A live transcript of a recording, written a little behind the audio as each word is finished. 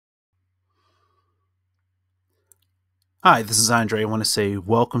Hi, this is Andre. I want to say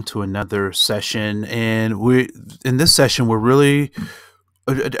welcome to another session, and we in this session we're really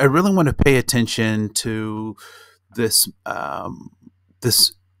I really want to pay attention to this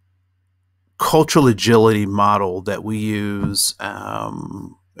this cultural agility model that we use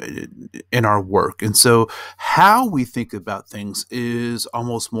in our work. And so, how we think about things is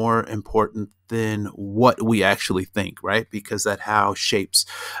almost more important than what we actually think, right? Because that how shapes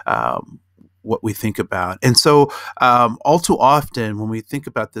what we think about. And so, all too often, when we think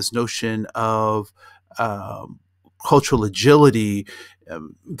about this notion of um, cultural agility,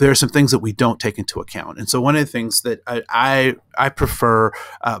 there are some things that we don't take into account. And so, one of the things that I prefer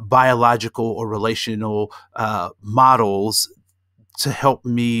biological or relational models to help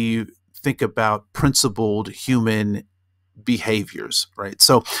me think about principled human behaviors, right?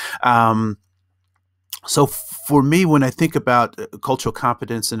 So for me, when I think about cultural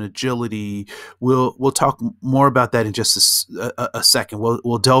competence and agility, we'll talk more about that in just a second.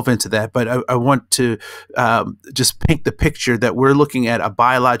 We'll delve into that, but I want to just paint the picture that we're looking at a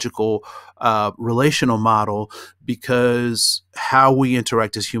biological relational model because how we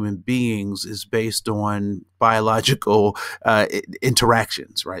interact as human beings is based on biological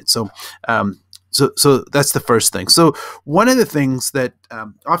interactions, right? So that's the first thing. So one of the things that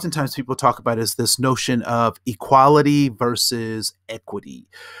oftentimes people talk about is this notion of equality versus equity,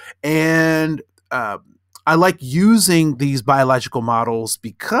 and I like using these biological models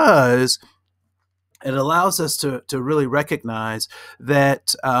because it allows us to really recognize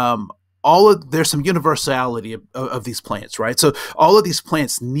that there's some universality of these plants, right? So all of these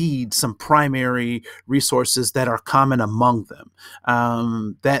plants need some primary resources that are common among them.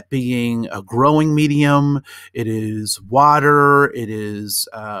 That being a growing medium, it is water, it is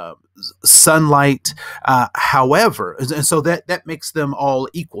sunlight. However, and so that makes them all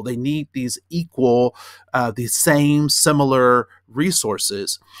equal. They need these these same similar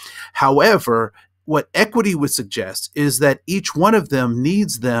resources. However, what equity would suggest is that each one of them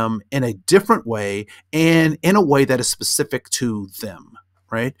needs them in a different way and in a way that is specific to them,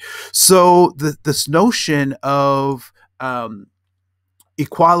 right? So this notion of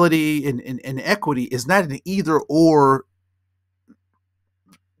equality and equity is not an either or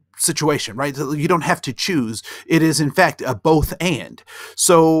situation, right? You don't have to choose. It is, in fact, a both and.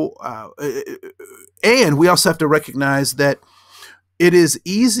 And we also have to recognize that it is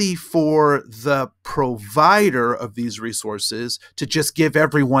easy for the provider of these resources to just give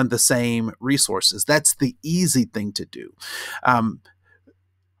everyone the same resources. That's the easy thing to do.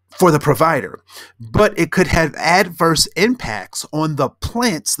 For the provider, but it could have adverse impacts on the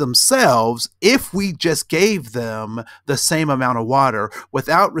plants themselves if we just gave them the same amount of water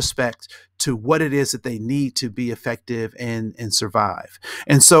without respect to what it is that they need to be effective and survive.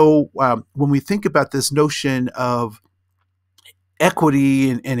 And so when we think about this notion of equity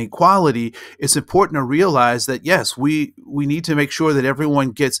and equality, it's important to realize that yes, we need to make sure that everyone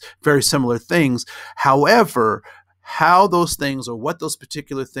gets very similar things. However, how those things or what those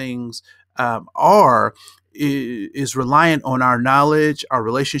particular things are is reliant on our knowledge, our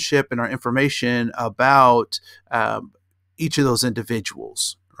relationship, and our information about each of those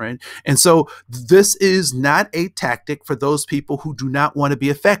individuals. Right. And so this is not a tactic for those people who do not want to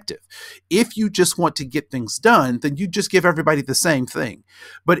be effective. If you just want to get things done, then you just give everybody the same thing.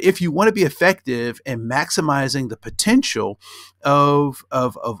 But if you want to be effective in maximizing the potential of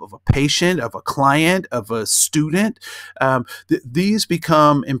a patient, of a client, of a student, these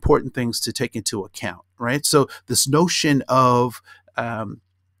become important things to take into account. Right. So this notion of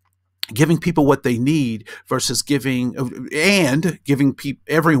giving people what they need versus giving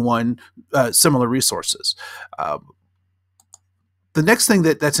everyone similar resources. The next thing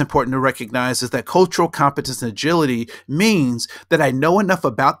that's important to recognize is that cultural competence and agility means that I know enough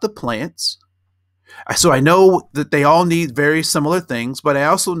about the plants. So I know that they all need very similar things, but I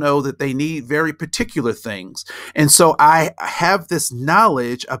also know that they need very particular things. And so I have this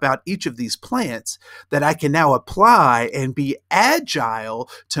knowledge about each of these plants that I can now apply and be agile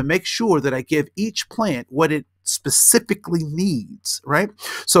to make sure that I give each plant what it specifically needs, right?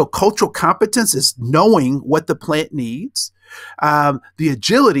 So cultural competence is knowing what the plant needs. The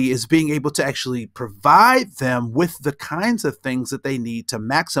agility is being able to actually provide them with the kinds of things that they need to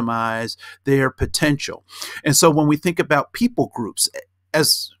maximize their potential. And so when we think about people groups,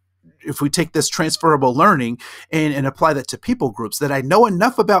 as if we take this transferable learning and apply that to people groups, that I know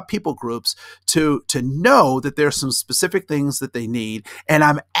enough about people groups to know that there's some specific things that they need, and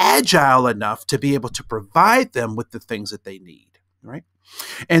I'm agile enough to be able to provide them with the things that they need, right?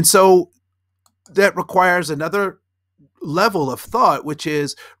 And so that requires another level of thought, which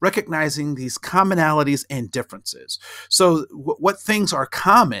is recognizing these commonalities and differences. So, what things are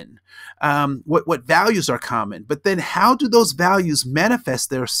common? What values are common? But then, how do those values manifest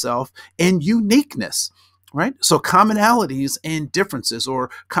themselves in uniqueness? Right? So, commonalities and differences, or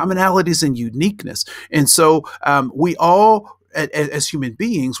commonalities and uniqueness. And so, we all, as human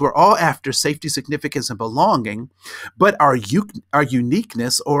beings, we're all after safety, significance, and belonging, but our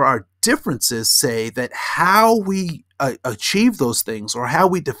uniqueness or our differences say that how we achieve those things or how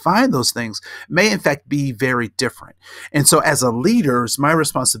we define those things may in fact be very different. And so as a leader, it's my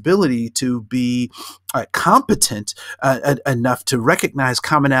responsibility to be competent enough to recognize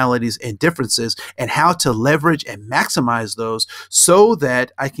commonalities and differences and how to leverage and maximize those so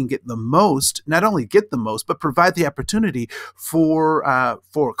that I can get the most, not only get the most, but provide the opportunity for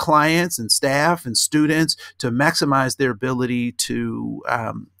clients and staff and students to maximize their ability to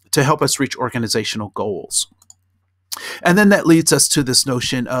help us reach organizational goals. And then that leads us to this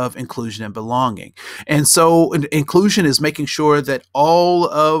notion of inclusion and belonging. And so inclusion is making sure that all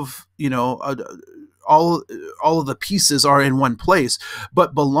of, all of the pieces are in one place,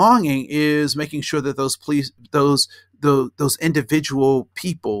 but belonging is making sure that those individual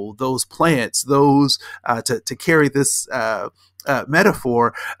people, those plants, those to carry this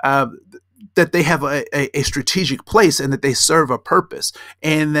metaphor, that they have a strategic place and that they serve a purpose,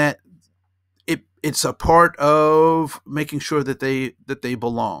 and that it's a part of making sure that they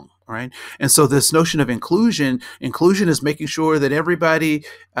belong, right? And so this notion of inclusion is making sure that everybody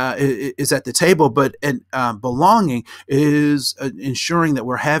is at the table, but belonging is ensuring that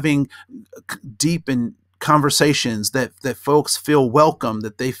we're having deep and conversations, that folks feel welcome,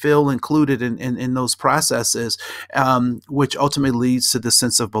 that they feel included in those processes, which ultimately leads to the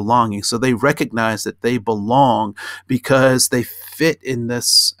sense of belonging. So they recognize that they belong because they fit in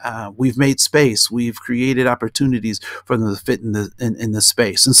this. We've made space. We've created opportunities for them to fit in the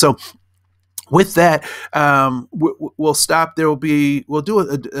space. And so, with that, we'll stop. We'll do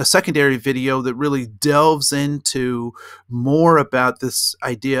a secondary video that really delves into more about this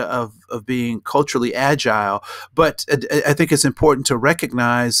idea of being culturally agile. But I think it's important to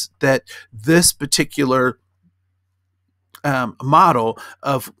recognize that this particular model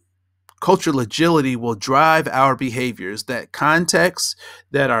of cultural agility will drive our behaviors, that context,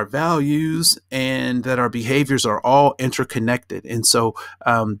 that our values, and that our behaviors are all interconnected. And so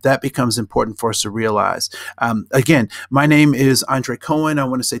that becomes important for us to realize. Again, my name is Andre Koen. I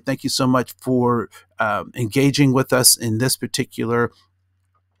want to say thank you so much for engaging with us in this particular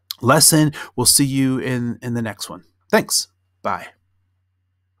lesson. We'll see you in the next one. Thanks. Bye.